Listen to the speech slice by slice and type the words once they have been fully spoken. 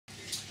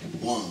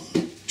1,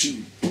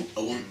 2,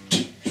 1,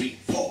 2, 3,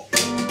 4.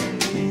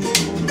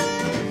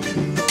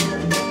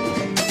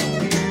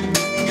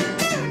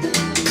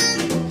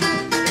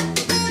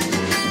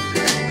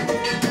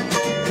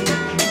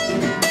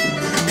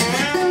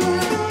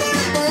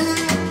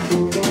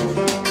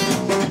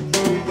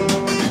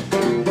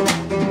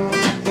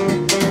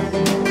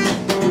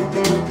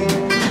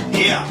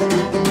 Yeah.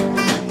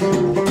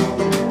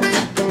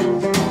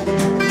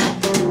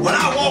 When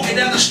I walking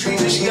down the street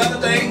the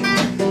other day,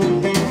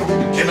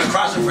 came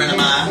across a friend of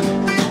mine.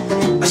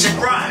 I said,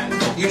 Brian,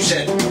 you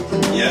said,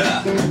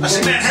 yeah. I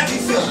said, man, how do you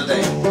feel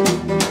today?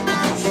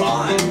 I'm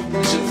fine.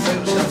 He said,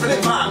 I'm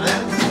pretty fine,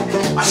 man.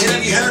 I said,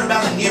 have you heard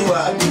about the new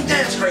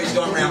dance craze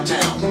going around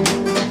town?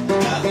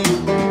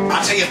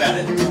 I'll tell you about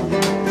it.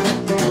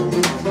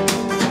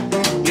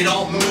 You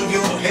don't move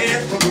your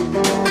head.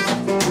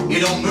 You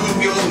don't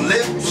move your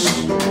lips.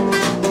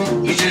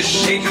 You just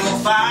shake your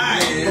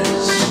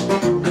thighs.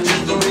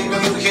 Just the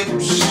wiggle your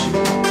hips.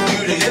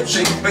 Do the hip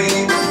shake,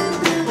 baby.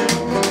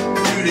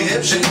 Do the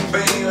hip shake,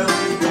 baby.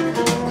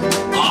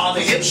 Oh,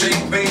 the hip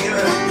shake, baby.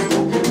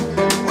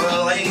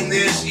 Well, ain't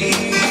this easy?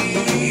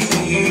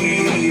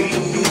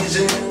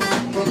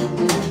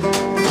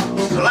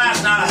 So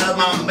last night I heard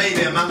my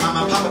baby and my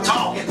papa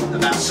talking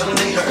about something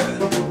they heard.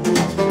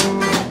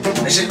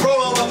 They said,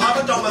 roll over,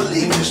 papa, don't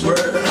believe this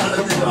word.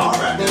 All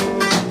right.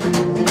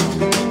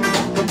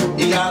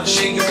 You gotta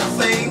shake your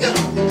finger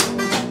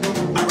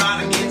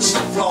right against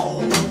the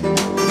floor.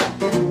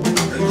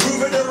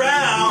 Groove it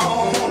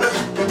around,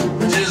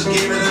 just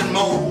give it a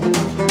more.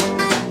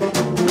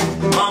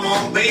 Come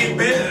on,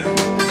 baby,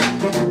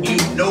 you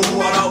know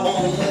what I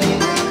want.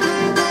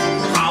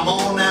 Come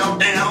on now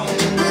down,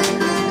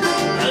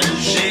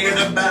 just shake it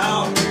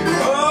about.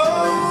 Oh,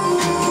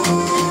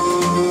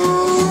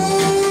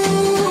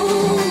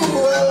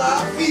 well, I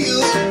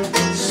feel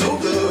so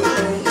good,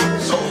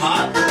 so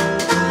hot.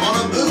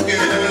 Gonna boogie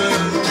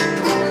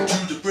to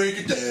the break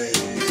of day.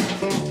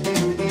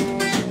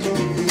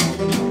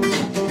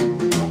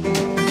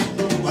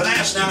 Well,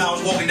 last night I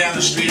was walking down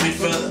the street a bit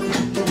further.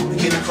 I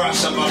came across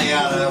somebody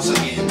else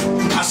again.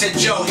 I said,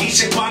 Joe. He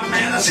said, what,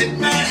 man? I said,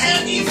 man,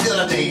 how do you feel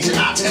today? He said,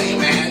 I'll tell you,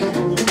 man.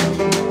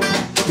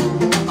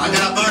 I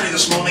got up early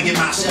this morning to get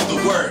myself to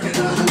work, and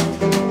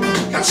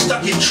got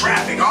stuck in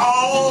traffic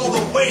all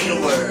the way to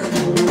work.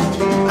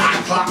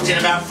 I clocked in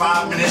about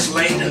 5 minutes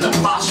late, and the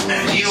boss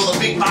man, you know the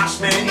big boss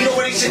man, you know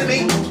what he said to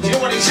me? Do you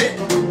know what he said?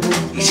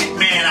 He said,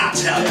 man, I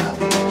tell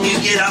you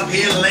get up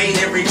here late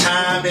every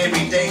time,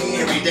 every day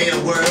to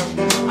work.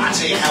 I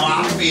tell you how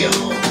I feel.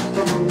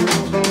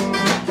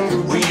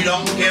 When you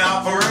don't get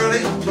up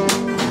early,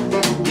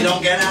 you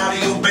don't get out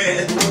of your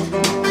bed,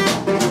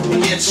 you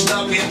get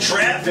stuck in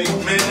traffic,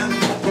 man,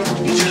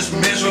 you just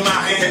mess with my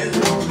head.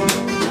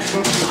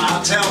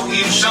 I'll tell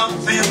you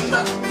something,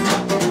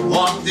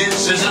 what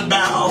this is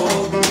about.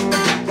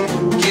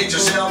 Get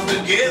yourself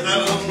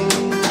together,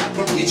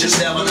 get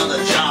yourself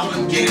another job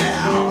and get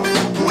out.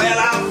 Well,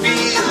 I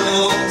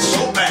feel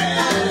so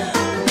bad,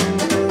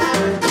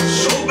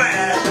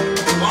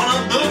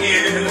 gonna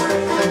boogie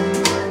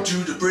to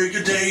the break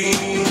of day.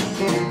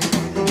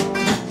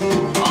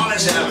 Oh,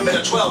 let's have a bit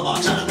of 12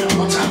 bar time now,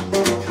 one time.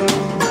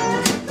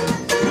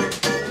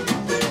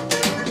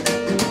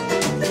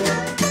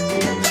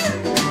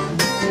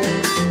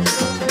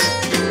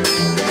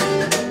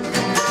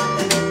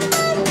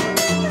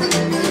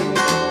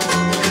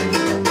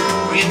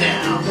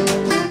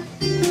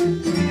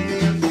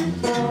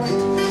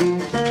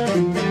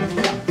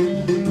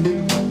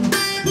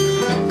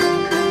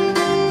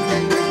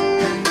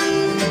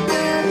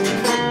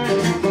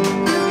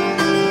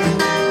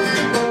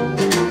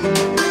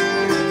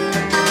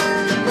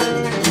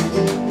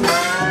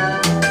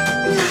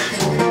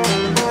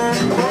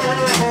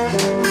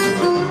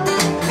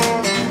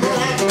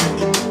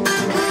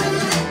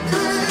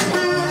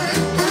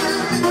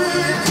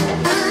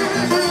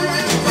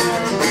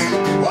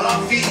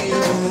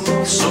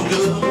 So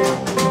good,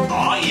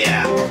 oh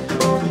yeah.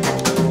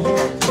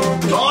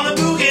 Gonna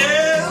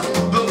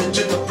boogie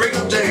to the break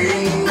of day.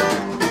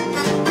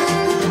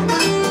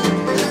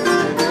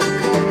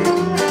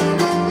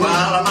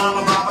 While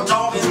mama papa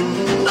talking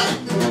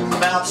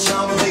about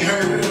something they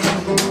heard.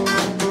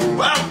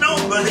 Well,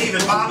 don't believe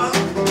it, papa.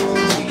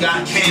 You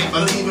can't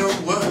believe a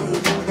word.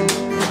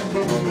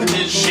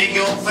 Just shake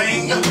your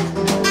finger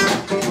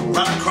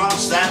right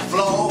across that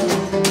floor.